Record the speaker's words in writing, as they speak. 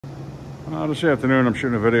This afternoon I'm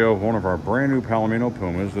shooting a video of one of our brand new Palomino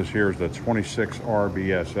Pumas. This here is the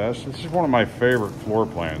 26RBSS. This is one of my favorite floor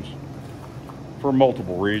plans for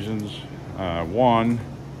multiple reasons. One,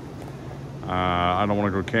 I don't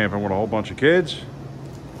want to go camping with a whole bunch of kids,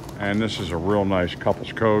 and this is a real nice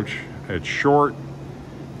couples coach. It's short,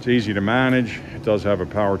 it's easy to manage. It does have a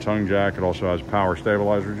power tongue jack. It also has power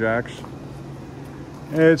stabilizer jacks.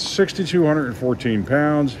 It's 6,214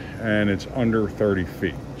 pounds and it's under 30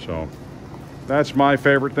 feet. So that's my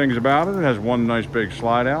favorite things about it. It has one nice big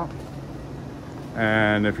slide out.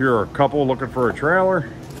 And if you're a couple looking for a trailer,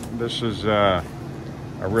 this is a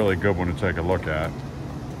really good one to take a look at.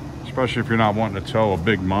 Especially if you're not wanting to tow a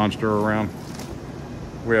big monster around.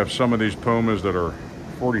 We have some of these Pumas that are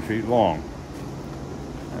 40 feet long.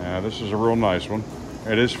 This is a real nice one.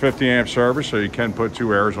 It is 50 amp service, so you can put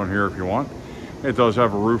 2 airs on here if you want. It does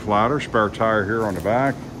have a roof ladder, spare tire here on the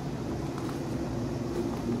back.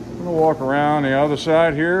 I'm gonna walk around the other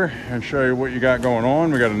side here and show you what you got going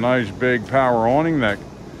on. We got a nice big power awning that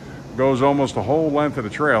goes almost the whole length of the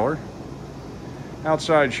trailer.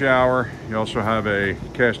 Outside shower. You also have a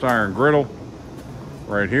cast iron griddle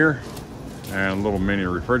right here and a little mini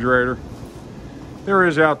refrigerator. There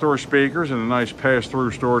is outdoor speakers and a nice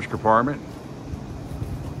pass-through storage compartment.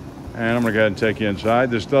 And I'm gonna go ahead and take you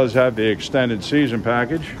inside. This does have the extended season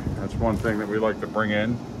package. That's one thing that we like to bring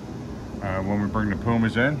in when we bring the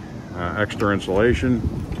Pumas in. Extra insulation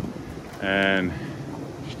and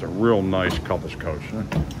just a real nice couples coach.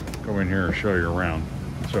 Go in here and show you around.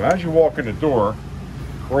 So as you walk in the door,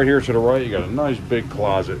 right here to the right, you got a nice big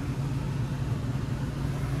closet.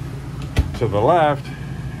 To the left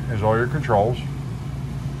is all your controls.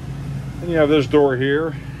 And you have this door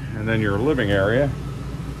here, and then your living area.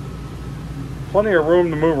 Plenty of room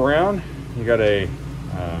to move around. You got a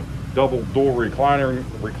double dual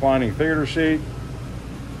reclining theater seat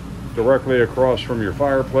directly across from your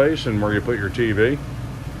fireplace and where you put your TV.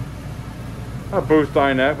 A booth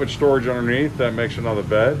dinette with storage underneath that makes another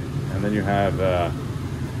bed. And then you have a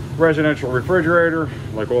residential refrigerator,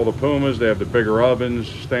 like all the Pumas. They have the bigger ovens,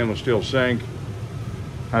 stainless steel sink,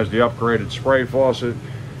 has the upgraded spray faucet,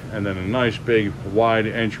 and then a nice big wide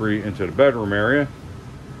entry into the bedroom area.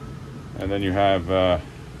 And then you have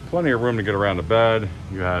plenty of room to get around the bed.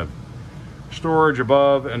 You have storage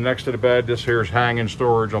above and next to the bed. This here is hanging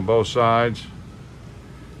storage on both sides.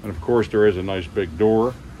 And of course there is a nice big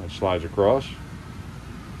door that slides across.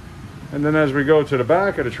 And then as we go to the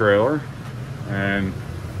back of the trailer, and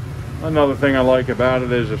another thing I like about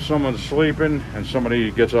it is if someone's sleeping and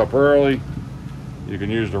somebody gets up early, you can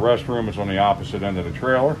use the restroom. It's on the opposite end of the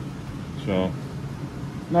trailer. So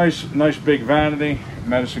nice big vanity,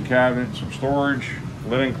 medicine cabinet, some storage,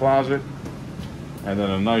 linen closet, and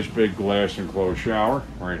then a nice big glass enclosed shower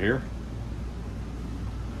right here.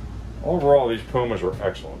 Overall, these Pumas are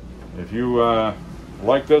excellent. If you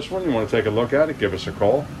like this one, you want to take a look at it, give us a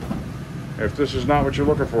call. If this is not what you're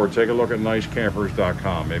looking for, take a look at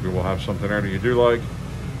nicecampers.com. Maybe we'll have something there that you do like.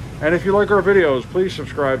 And if you like our videos, please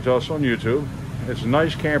subscribe to us on YouTube. It's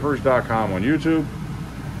nicecampers.com on YouTube.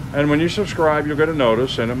 And when you subscribe, you'll get a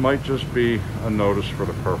notice, and it might just be a notice for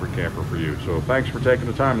the perfect camper for you. So thanks for taking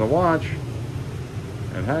the time to watch,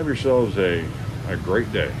 and have yourselves a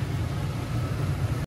great day.